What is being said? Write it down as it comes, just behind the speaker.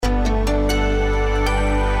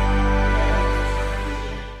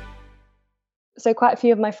so quite a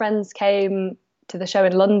few of my friends came to the show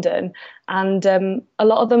in London, and a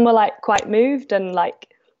lot of them were like quite moved and like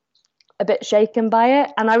a bit shaken by it.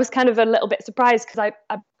 And I was kind of a little bit surprised because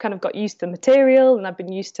I kind of got used to the material and I've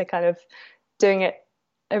been used to kind of doing it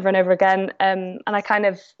over and over again. And I kind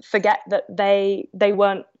of forget that they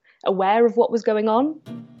weren't aware of what was going on.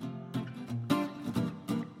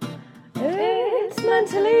 It's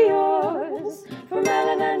mentally yours from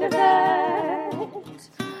Ellen and Yvette.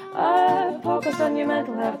 A focus on your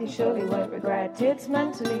mental health you surely won't regret. It's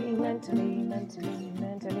mentally yours.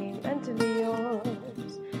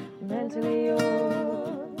 Mentally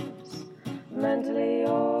yours. Mentally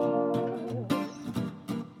yours.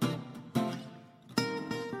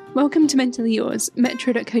 Welcome to Mentally Yours,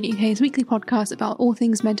 Metro.co.uk's weekly podcast about all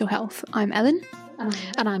things mental health. I'm Ellen.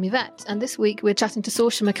 And I'm Yvette, and this week we're chatting to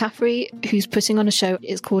Saoirse McCaffrey, who's putting on a show.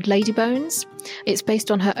 It's called Lady Bones. It's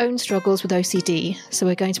based on her own struggles with OCD, so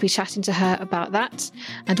we're going to be chatting to her about that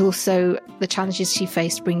and also the challenges she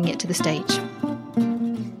faced bringing it to the stage.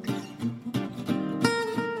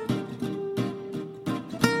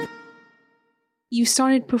 You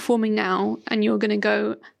started performing now and you're going to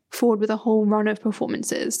go forward with a whole run of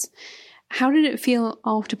performances. How did it feel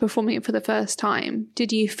after performing it for the first time?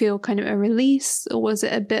 Did you feel kind of a release, or was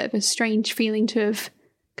it a bit of a strange feeling to have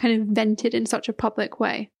kind of vented in such a public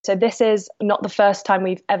way? So this is not the first time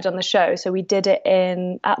we've ever done the show. So we did it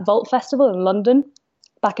at Vault Festival in London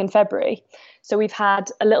back in February. So we've had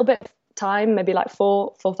a little bit of time, maybe like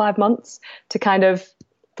 4-5 months to kind of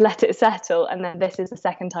let it settle. And then this is the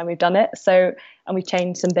second time we've done it. So, and we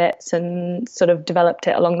changed some bits and sort of developed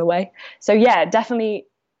it along the way. So yeah, it definitely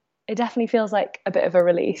feels like a bit of a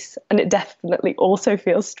release, and it definitely also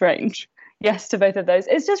feels strange. Yes to both of those.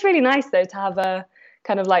 It's just really nice though to have a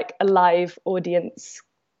kind of like a live audience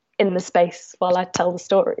in the space while I tell the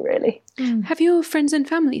story, really. Have your friends and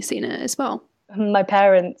family seen it as well? My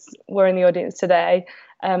parents were in the audience today.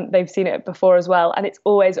 They've seen it before as well, and it's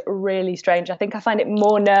always really strange. I think I find it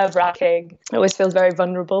more nerve-wracking. It always feels very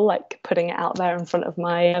vulnerable, like putting it out there in front of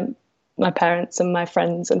my parents and my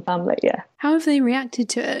friends and family, yeah. How have they reacted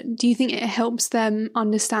to it? Do you think it helps them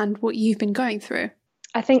understand what you've been going through?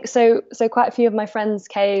 I think so. So quite a few of my friends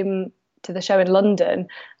came to the show in London,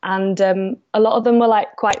 and a lot of them were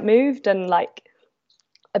like quite moved and like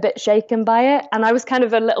a bit shaken by it. And I was kind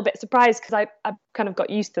of a little bit surprised because I kind of got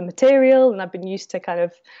used to the material and I've been used to kind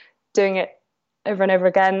of doing it over and over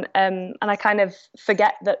again. And I kind of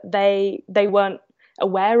forget that they weren't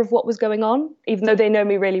aware of what was going on, even though they know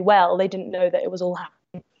me really well. They didn't know that it was all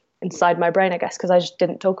happening inside my brain, I guess, because I just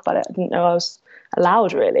didn't talk about it. I didn't know I was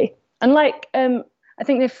allowed, really. And like I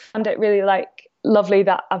think they found it really like lovely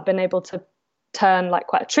that I've been able to turn like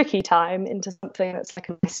quite a tricky time into something that's like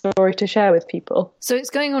a nice story to share with people. So it's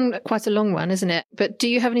going on quite a long run, isn't it? But do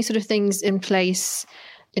you have any sort of things in place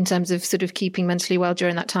in terms of sort of keeping mentally well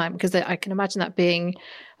during that time? Because I can imagine that being,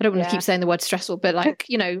 I don't want to keep saying the word stressful, but like,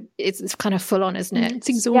 you know, it's kind of full on, isn't it? It's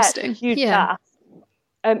exhausting. Yeah, it's a huge task.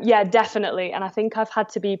 Yeah, definitely. And I think I've had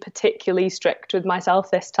to be particularly strict with myself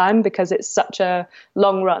this time because it's such a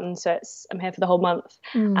long run. So I'm here for the whole month.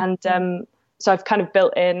 And so I've kind of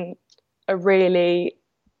built in a really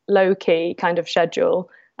low-key kind of schedule.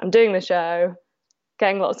 I'm doing the show,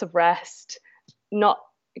 getting lots of rest, and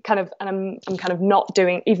I'm kind of not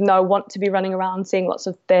doing, even though I want to be running around seeing lots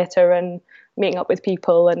of theatre and meeting up with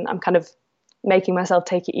people, and I'm kind of making myself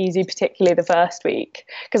take it easy, particularly the first week.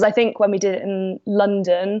 Because I think when we did it in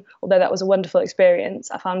London, although that was a wonderful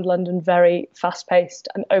experience, I found London very fast-paced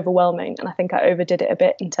and overwhelming, and I think I overdid it a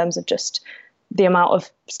bit in terms of just the amount of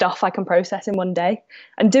stuff I can process in one day.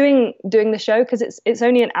 And doing the show, because it's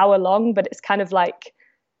only an hour long, but it's kind of like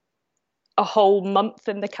a whole month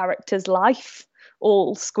in the character's life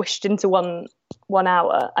all squished into one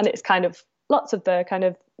hour. And it's kind of lots of the kind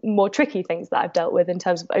of more tricky things that I've dealt with in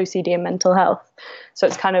terms of OCD and mental health. So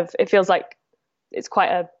it feels like it's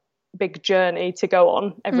quite a big journey to go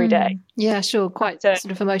on every day. Yeah, sure. Quite sort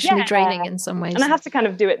of emotionally draining in some ways. And I have to kind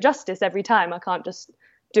of do it justice every time. I can't just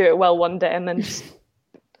do it well one day and then just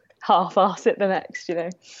half-arse it the next, you know.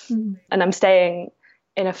 And I'm staying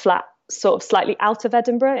in a flat sort of slightly out of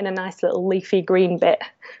Edinburgh in a nice little leafy green bit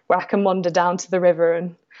where I can wander down to the river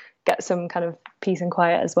and get some kind of peace and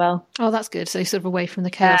quiet as well. Oh, that's good. So you're sort of away from the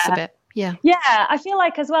chaos a bit. Yeah. Yeah, I feel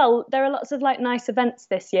like as well, there are lots of like nice events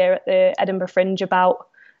this year at the Edinburgh Fringe about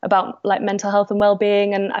like mental health and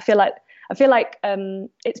well-being. And I feel like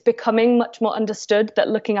it's becoming much more understood that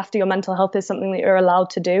looking after your mental health is something that you're allowed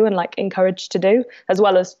to do and like encouraged to do, as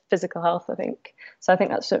well as physical health, I think. So I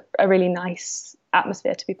think that's a really nice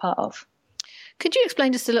atmosphere to be part of. Could you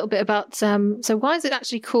explain just a little bit about, so why is it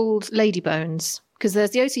actually called Lady Bones? Because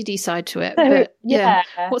there's the OCD side to it. So, But yeah.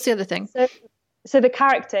 What's the other thing? So the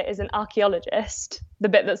character is an archaeologist, the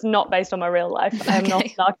bit that's not based on my real life. I am not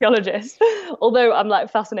an archaeologist, although I'm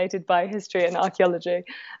like fascinated by history and archaeology.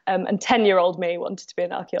 And 10-year-old me wanted to be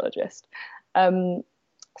an archaeologist.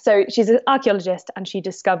 So she's an archaeologist and she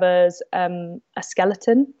discovers a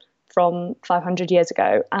skeleton from 500 years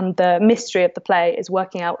ago. And the mystery of the play is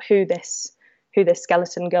working out who this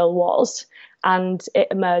skeleton girl was. And it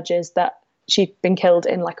emerges that she'd been killed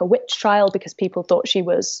in like a witch trial because people thought she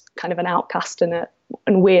was kind of an outcast and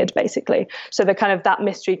weird, basically. So the kind of that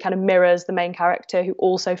mystery kind of mirrors the main character, who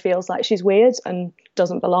also feels like she's weird and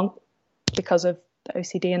doesn't belong because of the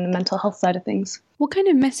OCD and the mental health side of things. What kind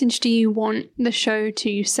of message do you want the show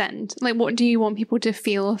to send? Like, what do you want people to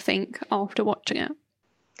feel or think after watching it?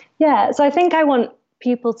 Yeah, so I think I want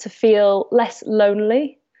people to feel less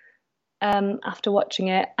lonely after watching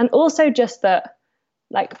it, and also just that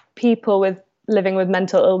like people living with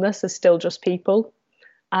mental illness are still just people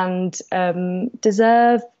and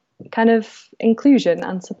deserve kind of inclusion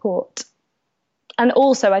and support. And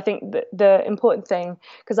also I think that the important thing,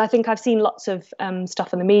 because I think I've seen lots of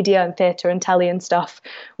stuff in the media and theatre and telly and stuff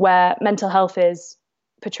where mental health is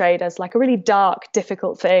portrayed as like a really dark,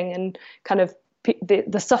 difficult thing, and kind of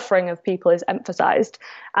the suffering of people is emphasised.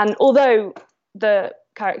 And although the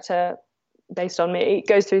character based on me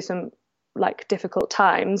goes through some like difficult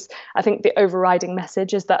times, I think the overriding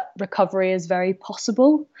message is that recovery is very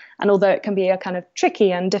possible. And although it can be a kind of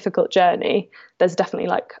tricky and difficult journey, there's definitely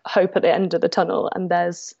like hope at the end of the tunnel, and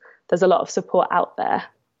there's a lot of support out there.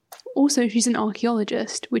 Also, she's an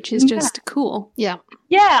archaeologist, which is just cool. Yeah,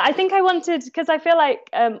 I think I wanted, because I feel like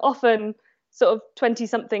often sort of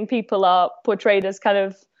 20-something people are portrayed as kind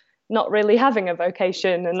of not really having a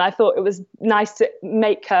vocation, and I thought it was nice to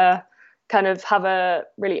make her kind of have a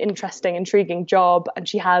really interesting, intriguing job, and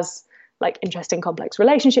she has like interesting, complex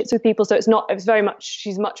relationships with people. So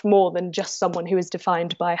she's much more than just someone who is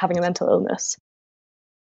defined by having a mental illness.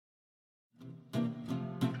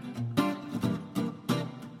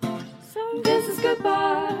 So this is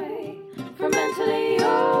goodbye from Mentally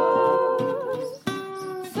Yours.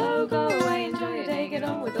 So go away, enjoy your day, get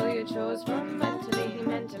on with all your chores from mentally yours.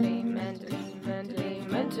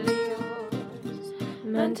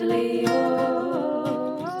 Mentally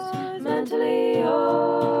yours, mentally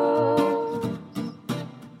yours.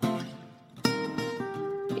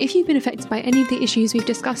 If you've been affected by any of the issues we've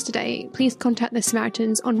discussed today, please contact the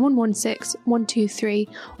Samaritans on 116 123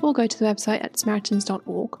 or go to the website at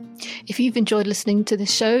samaritans.org. If you've enjoyed listening to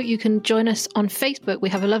this show, you can join us on Facebook. We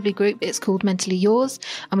have a lovely group. It's called Mentally Yours.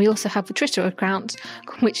 And we also have a Twitter account,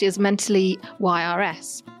 which is Mentally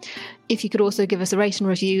YRS. If you could also give us a rate and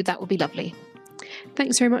review, that would be lovely.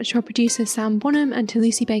 Thanks very much to our producer Sam Bonham and to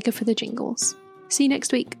Lucy Baker for the jingles. See you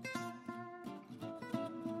next week.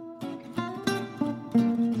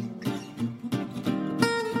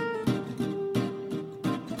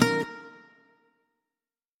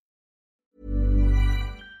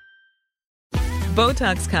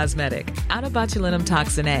 Botox Cosmetic, out of botulinum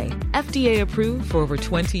toxin A, FDA approved for over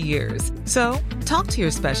 20 years. So, talk to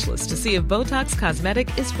your specialist to see if Botox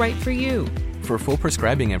Cosmetic is right for you. For full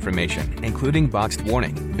prescribing information, including boxed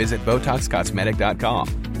warning, visit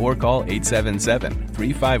BotoxCosmetic.com or call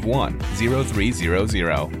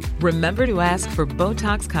 877-351-0300. Remember to ask for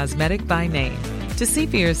Botox Cosmetic by name. To see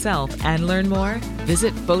for yourself and learn more,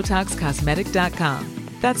 visit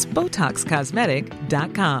BotoxCosmetic.com. That's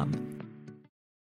BotoxCosmetic.com.